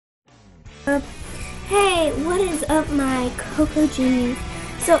Hey, what is up, my Coco Genius?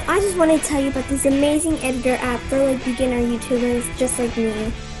 So I just want to tell you about this amazing editor app for like beginner YouTubers just like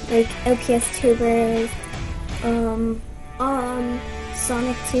me, like LPS tubers,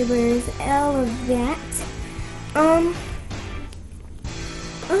 Sonic tubers, all of that. I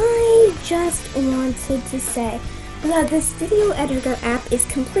just wanted to say that this video editor app is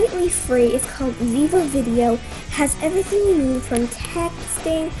completely free. It's called VivaVideo. Has everything you need from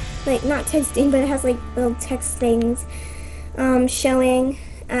texting, like not texting, but it has like little text things showing,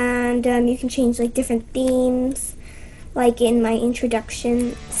 and you can change like different themes, like in my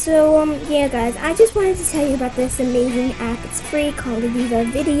introduction. So yeah, guys, I just wanted to tell you about this amazing app. It's free, called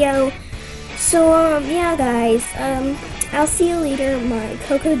VivaVideo. So yeah, guys, I'll see you later, my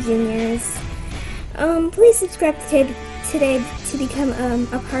Coco Juniors. Please subscribe today to become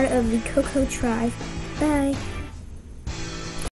a part of the Coco tribe. Bye.